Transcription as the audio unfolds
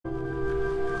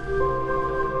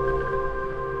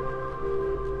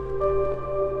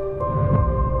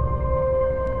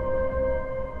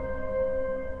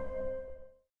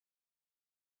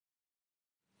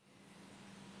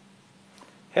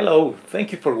Hello,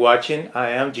 thank you for watching. I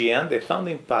am Gian, the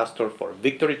founding pastor for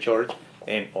Victory Church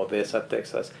in Odessa,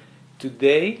 Texas.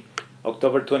 Today,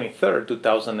 October 23rd,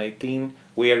 2018,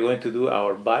 we are going to do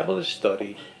our Bible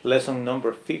study, lesson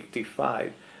number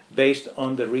 55, based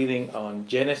on the reading on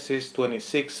Genesis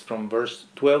 26 from verse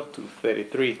 12 to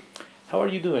 33. How are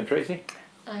you doing, Tracy?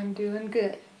 I'm doing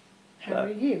good. How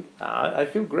are you? I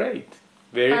feel great.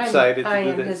 Very excited I to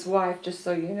do am this. his wife, just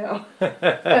so you know.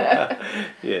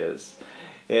 Yes.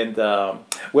 And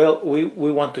well, we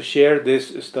want to share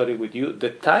this study with you.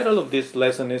 The title of this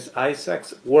lesson is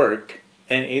Isaac's Work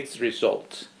and Its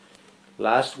Results.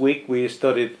 Last week we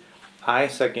studied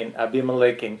Isaac and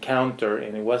Abimelech encounter,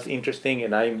 and it was interesting.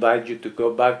 And I invite you to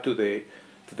go back to the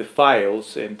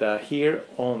files. And here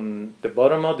on the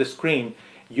bottom of the screen,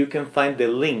 you can find the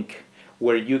link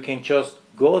where you can just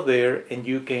go there and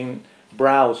you can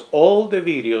browse all the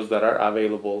videos that are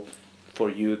available for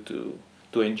you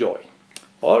to enjoy.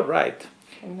 All right.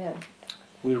 Amen.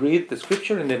 We read the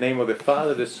scripture in the name of the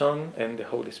Father, the Son, and the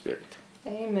Holy Spirit.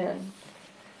 Amen.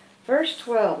 Verse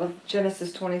 12 of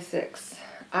Genesis 26.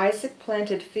 Isaac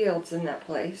planted fields in that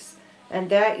place, and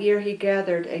that year he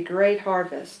gathered a great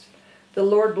harvest. The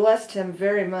Lord blessed him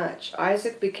very much.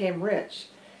 Isaac became rich.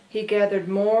 He gathered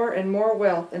more and more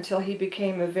wealth until he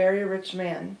became a very rich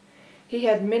man. He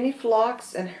had many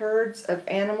flocks and herds of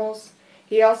animals.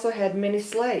 He also had many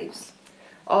slaves.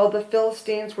 All the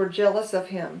Philistines were jealous of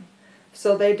him,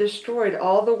 so they destroyed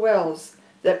all the wells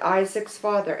that Isaac's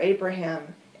father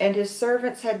Abraham and his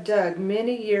servants had dug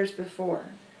many years before.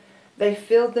 They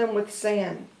filled them with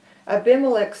sand.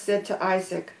 Abimelech said to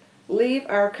Isaac, "Leave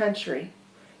our country.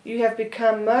 You have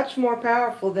become much more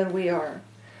powerful than we are."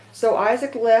 So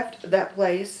Isaac left that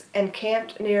place and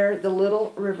camped near the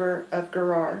little river of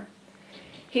Gerar.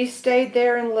 He stayed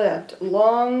there and lived.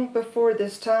 Long before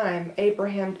this time,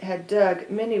 Abraham had dug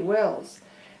many wells.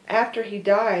 After he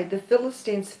died, the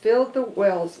Philistines filled the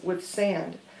wells with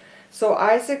sand. So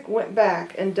Isaac went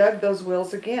back and dug those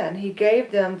wells again. He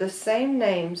gave them the same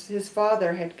names his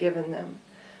father had given them.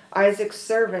 Isaac's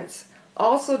servants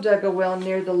also dug a well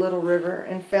near the little river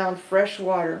and found fresh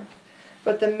water.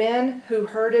 But the men who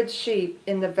herded sheep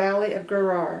in the valley of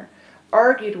Gerar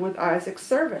argued with Isaac's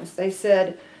servants. They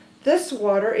said, "This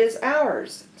water is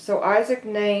ours." So Isaac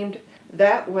named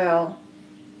that well,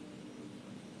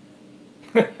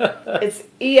 it's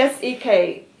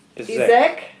E-S-E-K,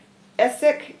 Ezek.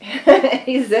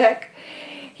 Ezek.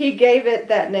 He gave it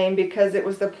that name because it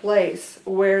was the place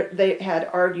where they had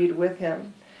argued with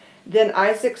him. Then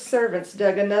Isaac's servants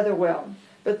dug another well,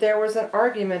 but there was an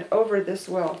argument over this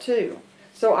well too.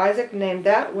 So Isaac named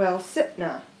that well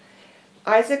Sitnah.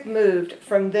 Isaac moved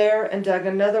from there and dug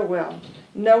another well.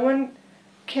 No one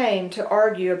came to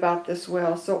argue about this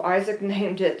well, so Isaac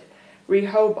named it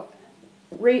Rehoboth.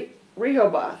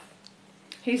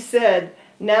 He said,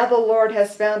 "Now the Lord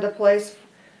has found a place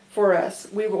for us.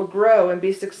 We will grow and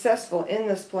be successful in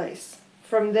this place."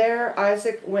 From there,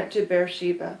 Isaac went to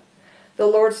Beersheba. The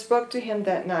Lord spoke to him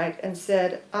that night and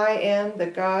said, "I am the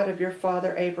God of your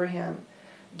father Abraham.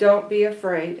 Don't be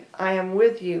afraid. I am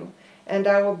with you, and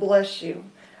I will bless you.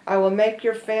 I will make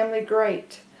your family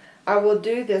great. I will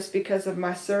do this because of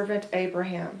my servant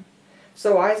Abraham."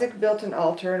 So Isaac built an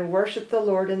altar and worshipped the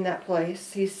Lord in that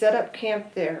place. He set up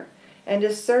camp there, and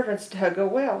his servants dug a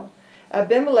well.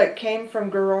 Abimelech came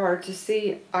from Gerar to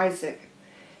see Isaac.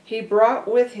 He brought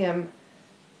with him,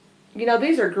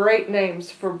 these are great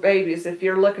names for babies if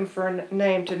you're looking for a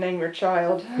name to name your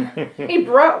child. He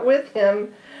brought with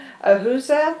him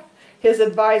Ahuzath, his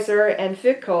advisor, and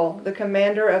Phicol, the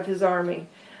commander of his army.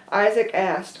 Isaac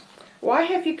asked, "Why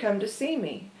have you come to see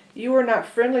me? You were not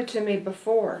friendly to me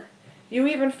before. You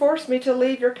even forced me to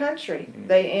leave your country."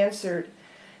 They answered,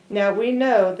 Now we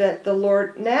know that the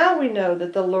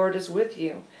Lord is with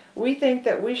you. We think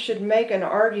that we should make an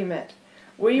argument.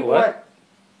 We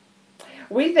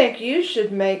think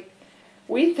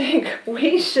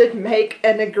we should make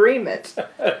an agreement.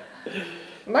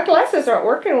 My glasses aren't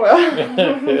working well.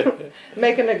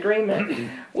 Make an agreement.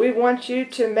 We want you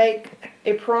to make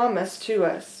a promise to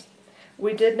us.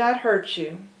 We did not hurt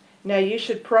you. Now you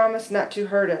should promise not to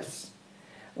hurt us.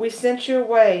 We sent you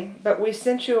away, but we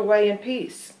sent you away in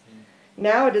peace.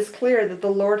 Now it is clear that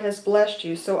the Lord has blessed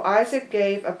you. So Isaac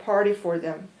gave a party for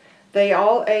them. They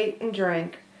all ate and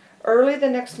drank. Early the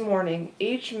next morning,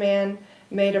 each man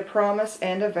made a promise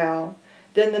and a vow.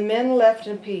 Then the men left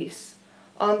in peace.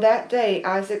 On that day,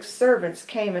 Isaac's servants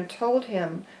came and told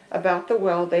him about the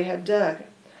well they had dug.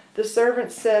 The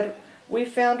servants said, "We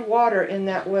found water in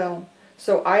that well."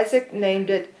 So Isaac named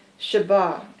it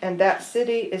Shebah, and that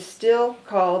city is still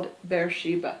called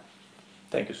Beersheba.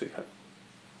 Thank you, sweetheart.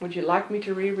 Would you like me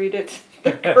to reread it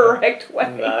the correct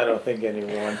way? No, I don't think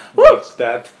anyone needs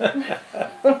that.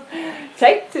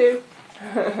 Take two.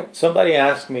 Somebody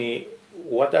asked me,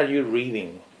 what are you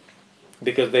reading?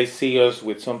 Because they see us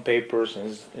with some papers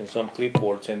and some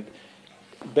clipboards, and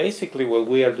basically what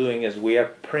we are doing is we are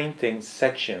printing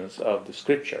sections of the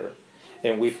scripture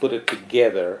and we put it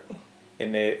together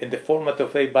in the format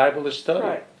of a Bible study.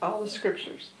 Right, all the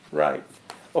scriptures. Right.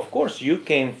 Of course, you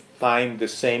can find the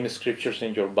same scriptures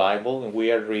in your Bible, and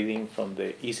we are reading from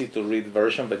the easy to read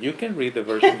version, but you can read the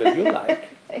version that you like.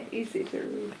 Easy to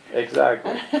read.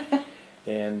 Exactly.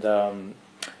 And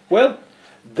well,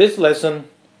 this lesson,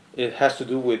 it has to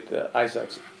do with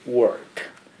Isaac's work.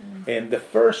 And the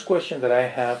first question that I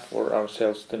have for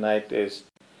ourselves tonight is,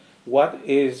 what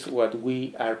is what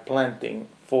we are planting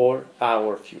for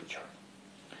our future?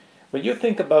 When you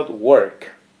think about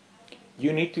work,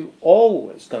 you need to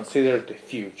always consider the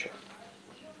future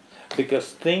because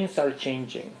things are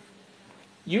changing.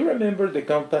 You remember the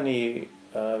company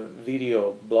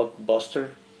Video Blockbuster?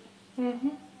 Mm-hmm.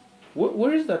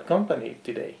 Where is that company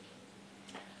today?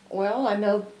 Well, I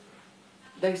know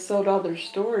they sold all their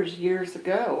stores years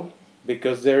ago.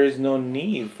 Because there is no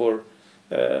need for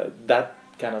that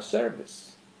kind of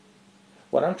service.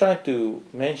 What I'm trying to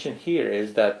mention here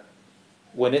is that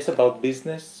when it's about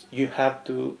business, you have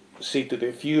to see to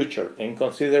the future and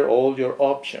consider all your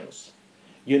options.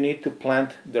 You need to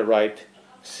plant the right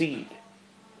seed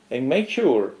and make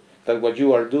sure that what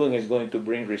you are doing is going to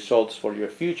bring results for your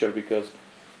future because,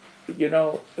 you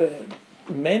know,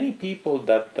 many people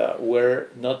that were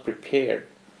not prepared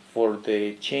for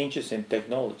the changes in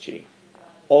technology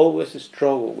always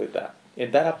struggle with that.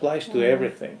 And that applies to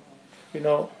everything. You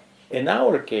know, in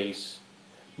our case,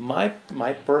 my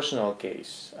personal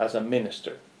case as a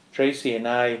minister, Tracy and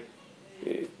I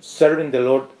serving the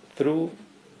Lord through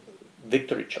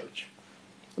Victory Church.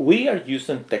 We are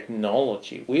using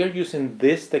technology. We are using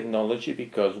this technology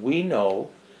because we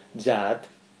know that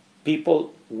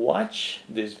people watch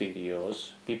these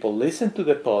videos, people listen to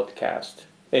the podcast,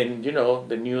 and you know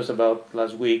the news about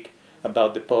last week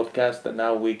about the podcast that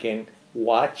now we can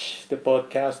watch the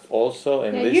podcast also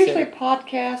and Yeah, listen. usually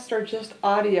podcasts are just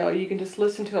audio. You can just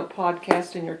listen to a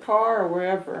podcast in your car or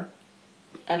wherever,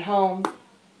 at home.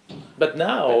 But But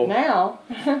now, now,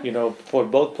 you know, for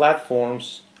both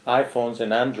platforms, iPhones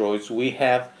and Androids, we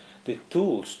have the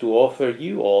tools to offer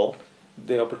you all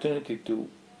the opportunity to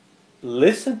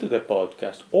listen to the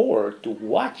podcast or to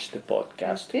watch the there's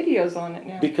podcast videos on it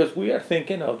now. because we are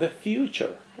thinking of the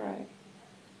future. Right.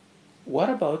 What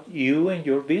about you and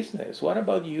your business? What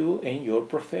about you and your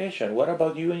profession? What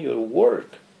about you and your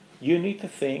work? You need to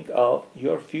think of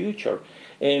your future.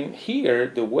 And here,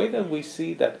 the way that we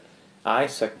see that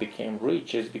Isaac became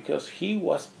rich is because he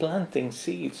was planting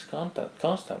seeds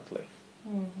constantly.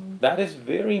 Mm-hmm. That is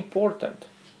very important,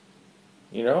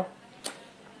 you know.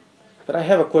 But I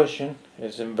have a question.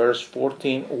 It's in verse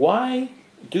 14. Why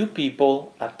do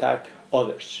people attack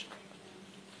others?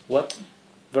 What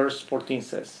verse 14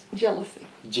 says? Jealousy.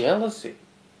 Jealousy.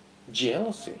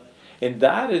 Jealousy. And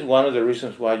that is one of the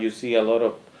reasons why you see a lot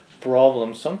of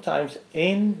problems sometimes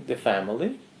in the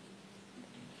family,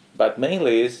 but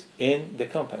mainly is in the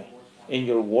company, in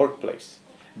your workplace.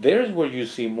 There's where you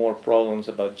see more problems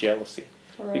about jealousy.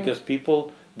 Right. Because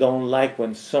people don't like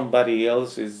when somebody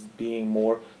else is being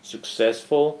more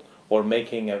successful or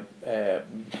making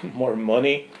more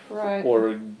money Right.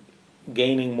 or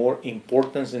gaining more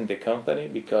importance in the company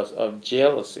because of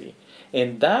jealousy.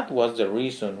 And that was the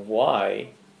reason why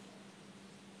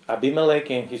Abimelech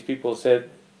and his people said,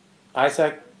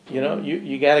 Isaac, you know,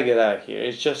 you got to get out of here.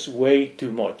 It's just way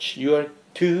too much. You are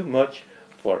too much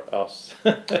for us.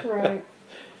 Right.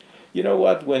 You know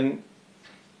what? When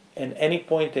at any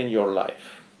point in your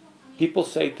life, people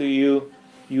say to you,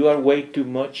 you are way too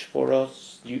much for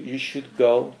us. You should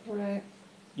go. Right.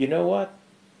 You know what?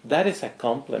 That is a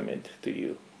compliment to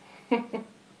you.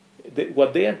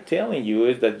 What they are telling you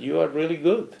is that you are really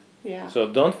good. Yeah. So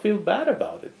don't feel bad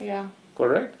about it. Yeah.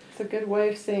 Correct? It's a good way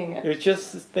of seeing it. You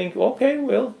just think, okay,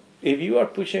 well, if you are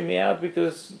pushing me out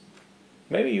because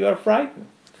maybe you are frightened.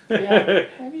 Yeah.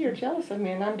 Maybe you're jealous of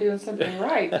me and I'm doing something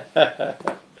right. A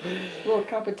little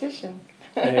competition.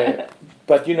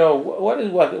 But you know, what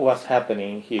was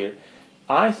happening here?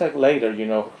 Isaac later, you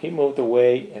know, he moved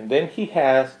away and then he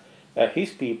has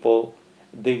his people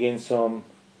digging some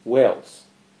wells.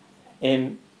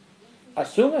 And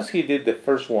as soon as he did the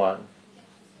first one,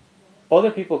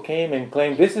 other people came and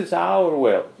claimed, this is our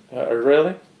well.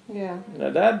 Really? Yeah. Now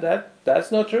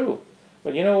that's not true.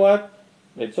 But you know what?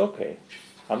 It's okay.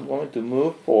 I'm going to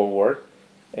move forward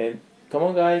and come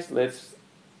on guys, let's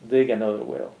dig another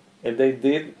well. And they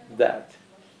did that.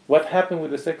 What happened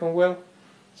with the second well?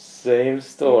 Same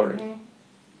story. Mm-hmm.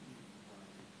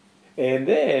 And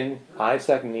then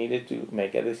Isaac needed to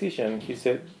make a decision. He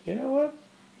said, you know what?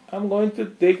 I'm going to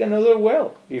dig another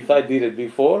well. If I did it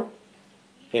before,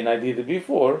 and I did it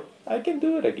before, I can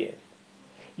do it again.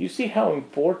 You see how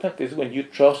important it is when you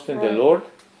trust in the Right. Lord?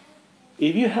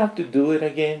 If you have to do it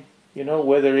again,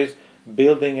 whether it's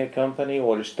building a company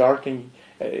or starting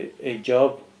a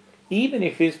job, even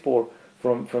if it's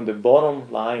from the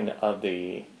bottom line of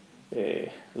the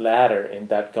ladder in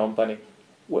that company,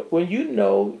 when you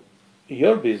know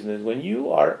your business, when you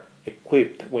are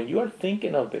equipped, when you are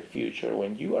thinking of the future,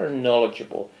 when you are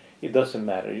knowledgeable, it doesn't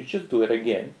matter. You just do it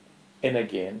again and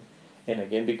again and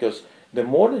again, because the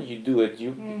more that you do it,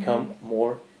 you become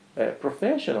more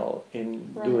professional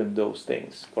in Right. doing those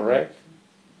things, correct?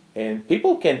 And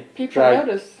people can People try,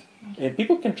 notice. and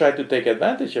people can try to take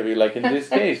advantage of you. Like in this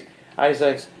case,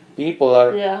 Isaac's people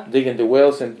are Yeah. digging the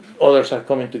wells, and others are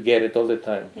coming to get it all the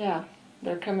time. Yeah.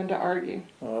 They're coming to argue.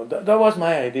 That was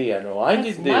my idea. No, I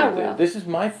That's did my this. well. This is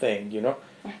my thing.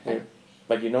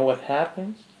 But you know what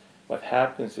happens? What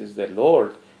happens is the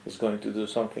Lord is going to do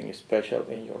something special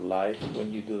in your life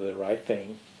when you do the right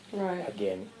thing Right.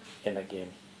 again and again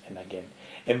and again.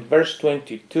 In verse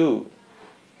 22,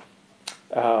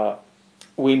 uh,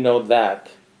 we know that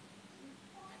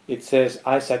it says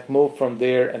Isaac moved from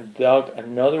there and dug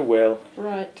another well.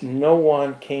 Right. No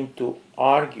one came to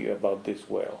argue about this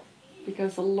well.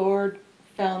 Because the Lord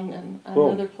found them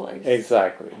Boom. another place.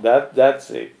 Exactly. That's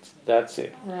it. That's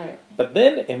it. Right. But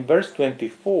then in verse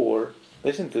 24,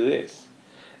 listen to this.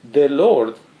 The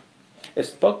Lord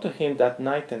spoke to him that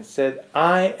night and said,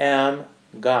 I am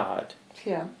God,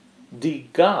 Yeah. the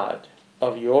God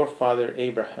of your father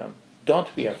Abraham.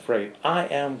 Don't be afraid. I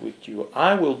am with you.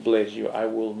 I will bless you. I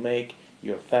will make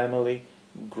your family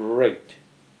great.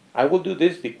 I will do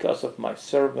this because of my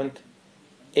servant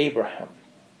Abraham.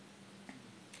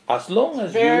 As long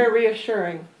as Very you,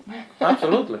 reassuring.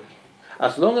 absolutely,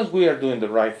 as long as we are doing the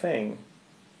right thing,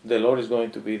 the Lord is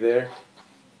going to be there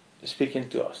speaking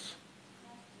to us.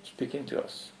 Speaking to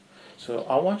us. So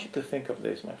I want you to think of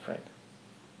this, my friend.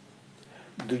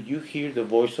 Do you hear the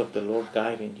voice of the Lord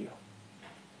guiding you?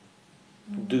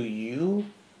 Do you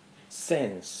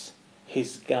sense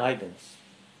His guidance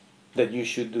that you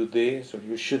should do this or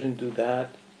you shouldn't do that?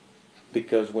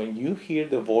 Because when you hear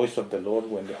the voice of the Lord,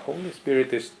 when the Holy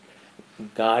Spirit is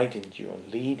guiding you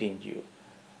and leading you,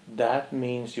 that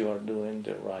means you are doing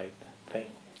the right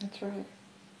thing. That's right.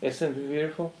 Isn't it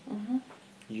beautiful? Mm-hmm.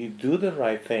 You do the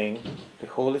right thing, the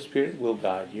Holy Spirit will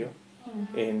guide you,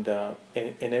 and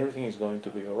everything is going to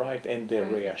be all right. And the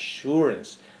Right.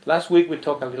 reassurance. Last week we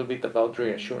talked a little bit about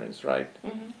reassurance, right?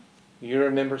 Mm-hmm. You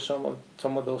remember some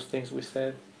of those things we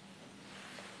said?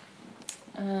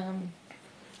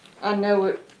 I know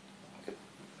it.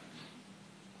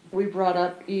 We brought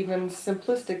up even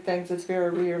simplistic things. It's very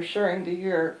reassuring to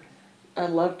hear a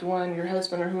loved one, your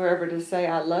husband or whoever, to say,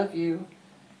 I love you,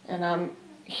 and I'm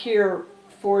here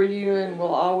for you and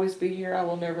will always be here. I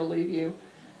will never leave you.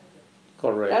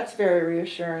 Correct. That's very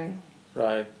reassuring.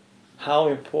 Right. How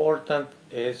important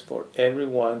it is for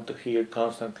everyone to hear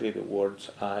constantly the words,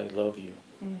 I love you.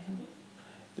 Mm-hmm.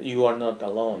 You are not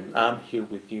alone. I'm here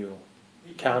with you.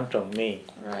 Count on me.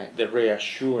 Right. The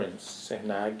reassurance.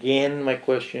 And again, my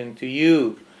question to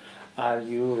you, are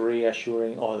you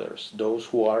reassuring others, those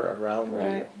who are around you?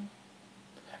 Right.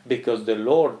 Because the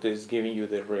Lord is giving you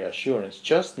the reassurance.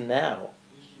 Just now,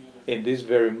 in this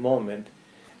very moment,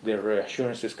 the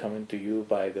reassurance is coming to you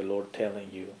by the Lord telling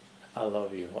you, I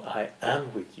love you. I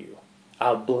am with you.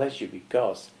 I'll bless you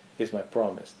because it's my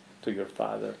promise to your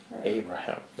father Right.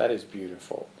 Abraham. That is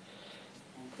beautiful.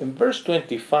 In verse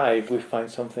 25, we find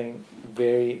something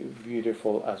very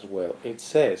beautiful as well. It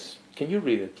says, can you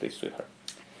read it, please, sweetheart?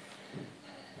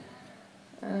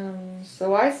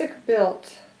 So Isaac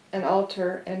built an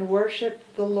altar and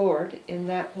worshipped the Lord in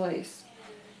that place.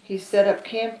 He set up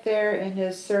camp there, and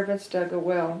his servants dug a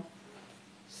well.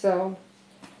 So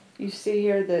you see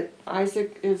here that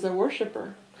Isaac is a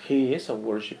worshiper. He is a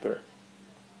worshiper.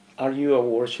 Are you a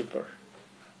worshiper?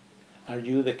 Are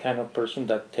you the kind of person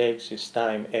that takes his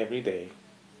time every day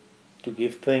to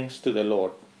give thanks to the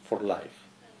Lord for life,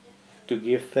 to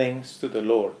give thanks to the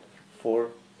Lord for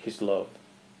His love,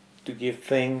 to give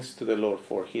thanks to the Lord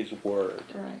for His word?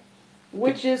 Right.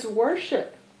 Which is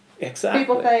worship. Exactly.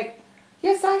 People think,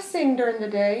 yes, I sing during the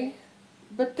day,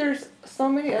 but there's so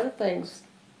many other things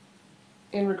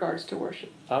in regards to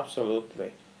worship.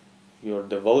 Absolutely. Your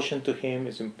devotion to Him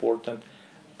is important.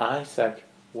 Isaac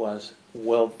was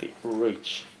wealthy,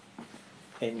 rich,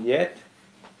 and yet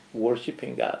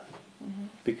worshiping God.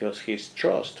 because his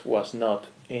trust was not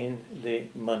in the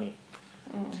money.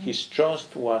 His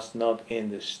trust was not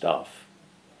in the stuff.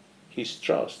 His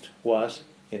trust was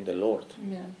in the Lord.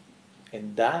 Amen.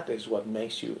 And that is what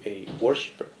makes you a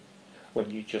worshiper,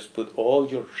 when you just put all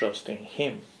your trust in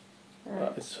Him.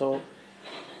 Right. So,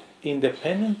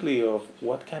 independently of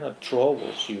what kind of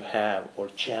troubles you have or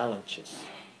challenges,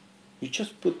 you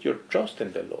just put your trust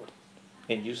in the Lord.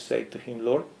 And you say to Him,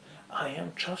 Lord, I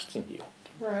am trusting you.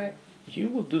 Right. You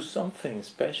will do something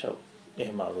special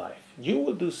in my life. You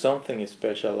will do something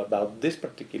special about this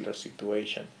particular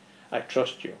situation. I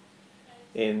trust you.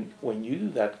 And when you do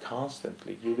that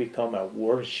constantly, you become a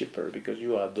worshiper because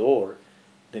you adore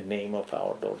the name of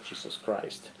our Lord Jesus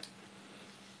Christ.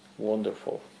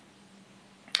 Wonderful.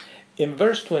 In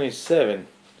verse 27,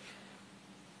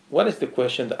 what is the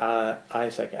question that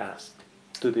Isaac asked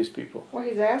to these people? Well,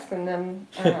 he's asking them,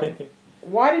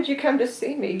 why did you come to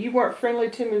see me? You weren't friendly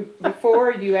to me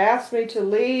before. You asked me to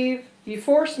leave. You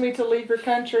forced me to leave your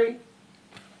country.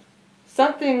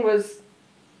 Something was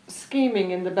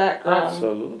scheming in the background.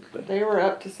 Absolutely. They were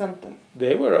up to something.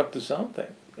 They were up to something.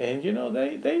 And you know,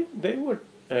 they were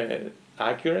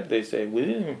accurate. They say, we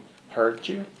didn't hurt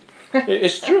you.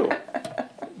 It's true.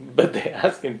 But they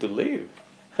asked him to leave.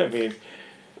 I mean,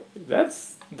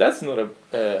 that's not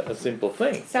a simple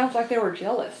thing. Sounds like they were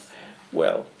jealous.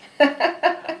 Well,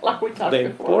 Like we talked the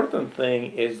before. important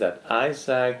thing is that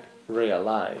Isaac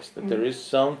realized that there is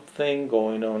something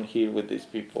going on here with these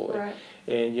people. Right.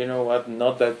 And you know what?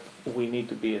 Not that we need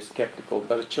to be skeptical,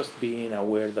 but it's just being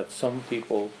aware that some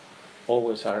people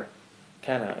always are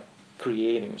kind of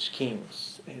creating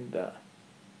schemes. And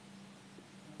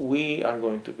we are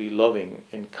going to be loving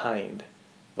and kind,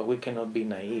 but we cannot be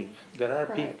naive. There are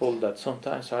Right. people that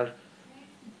sometimes are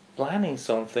planning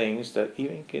some things that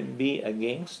even can be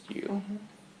against you.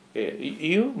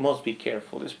 You must be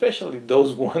careful, especially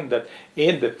those ones that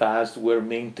in the past were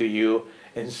mean to you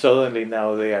and suddenly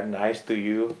now they are nice to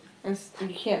you. And you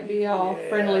can't be all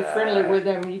friendly with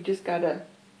them. You just gotta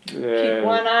keep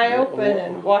one eye open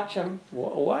and watch them.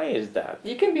 Why is that?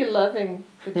 You can be loving,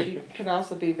 but you can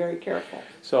also be very careful.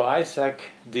 So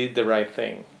Isaac did the right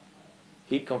thing.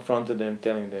 He confronted them,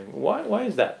 telling them, why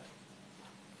is that?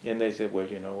 And they said, well,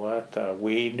 you know what?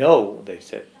 We know, they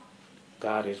said,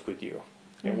 God is with you.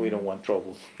 And we don't want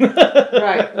trouble.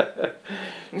 Right.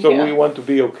 So Yeah. we want to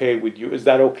be okay with you. Is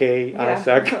that okay, Yeah.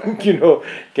 Isaac? You know,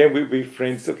 can we be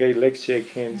friends? Okay, let's shake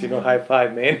hands. You know, high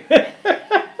five, man.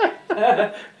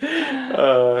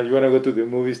 You want to go to the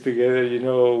movies together? You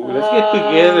know, let's get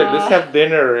together. Let's have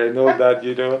dinner and all that.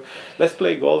 You know, let's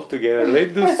play golf together.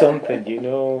 Let's do something. You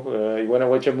know, you want to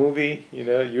watch a movie? You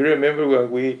know, you remember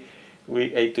when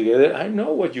we ate together? I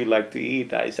know what you like to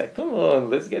eat, Isaac. Come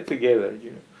on, let's get together.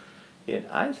 You know. And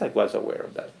Isaac was aware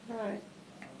of that. Right.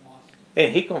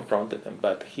 And he confronted them,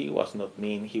 but he was not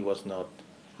mean, he was not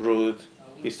rude.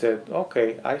 He said,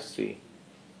 okay, I see.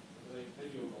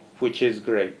 Which is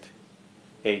great.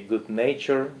 A good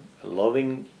nature, a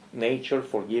loving nature,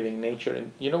 forgiving nature.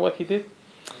 And you know what he did?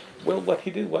 Well, what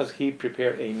he did was he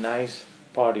prepared a nice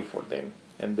party for them.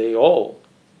 And they all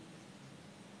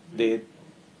did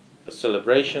a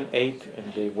celebration, ate,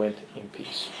 and they went in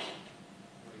peace.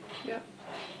 Yep.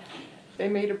 They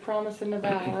made a promise and a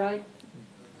vow, right?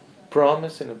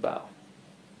 Promise and a vow.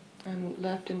 And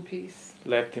left in peace.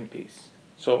 Left in peace.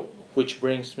 So, which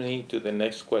brings me to the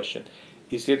next question.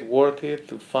 Is it worth it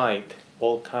to fight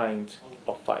all kinds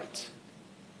of fights?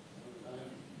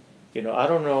 You know, I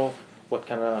don't know what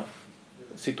kind of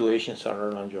situations are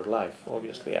around your life.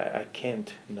 Obviously, I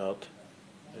can't not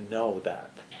know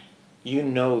that. You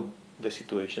know the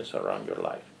situations around your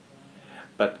life.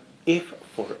 But if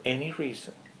for any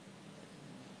reason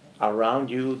around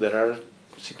you there are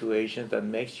situations that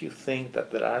makes you think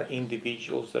that there are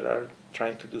individuals that are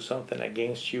trying to do something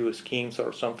against you, schemes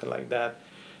or something like that,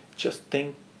 just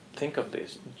think of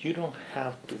this. You don't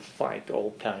have to fight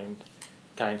all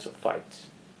kinds of fights.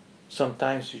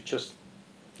 Sometimes you just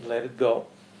let it go.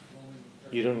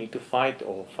 You don't need to fight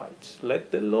all fights. Let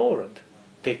the Lord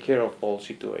take care of all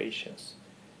situations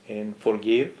and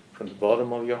forgive from the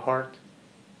bottom of your heart,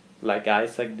 like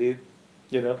Isaac did.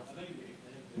 You know,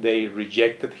 they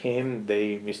rejected him,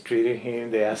 they mistreated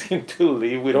him, they asked him to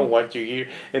leave. We don't want you here.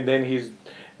 And then he's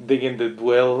digging the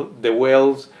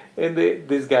wells, and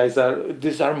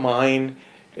these are mine.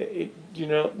 You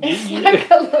know, It's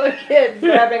like a little kid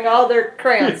grabbing all their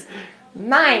crayons.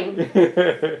 Mine.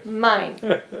 Mine.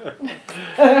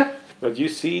 But you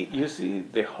see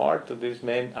the heart of this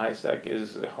man, Isaac,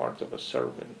 is the heart of a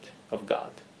servant of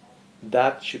God.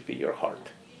 That should be your heart.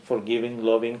 Forgiving,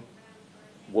 loving,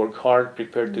 work hard,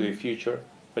 prepare to the future,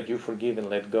 but you forgive and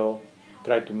let go.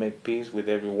 Try to make peace with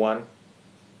everyone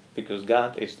because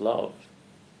God is love.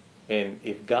 And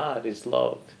if God is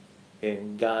loved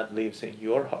and God lives in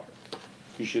your heart,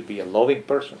 you should be a loving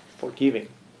person, forgiving,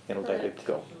 and let it Correct.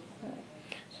 go.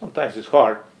 Sometimes it's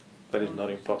hard, but it's not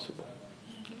impossible.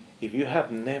 If you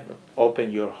have never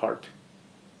opened your heart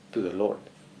to the Lord,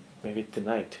 maybe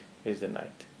tonight is the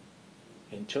night.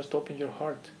 And just open your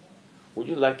heart. Would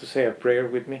you like to say a prayer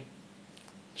with me?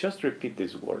 Just repeat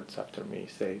these words after me.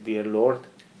 Say, Dear Lord,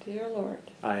 Dear Lord,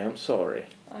 I am sorry.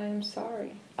 I am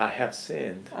sorry. I have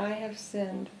sinned, I have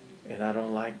sinned, and I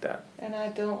don't like that. and I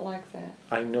don't like that.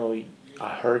 I know I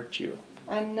hurt you,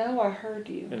 I know I hurt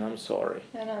you, and I'm sorry.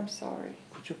 and I'm sorry.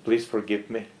 Could you please forgive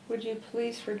me? Would you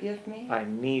please forgive me? I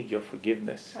need your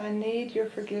forgiveness. I need your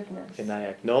forgiveness. And I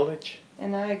acknowledge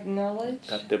And I acknowledge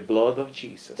that the blood of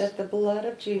Jesus that the blood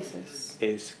of Jesus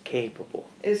is capable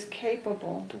is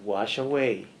capable to wash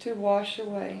away to wash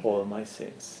away all my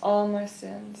sins. all my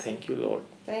sins. Thank you, Lord,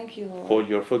 Thank you, Lord, for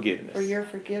your forgiveness. for your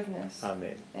forgiveness.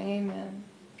 Amen. Amen.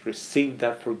 Receive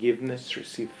that forgiveness,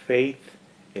 receive faith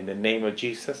in the name of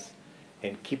Jesus,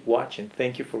 and keep watching.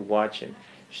 Thank you for watching.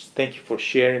 Thank you for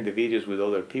sharing the videos with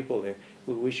other people, and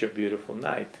we wish you a beautiful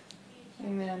night.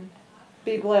 Amen.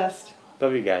 Be blessed.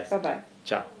 Love you guys. Bye-bye.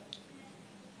 Ciao.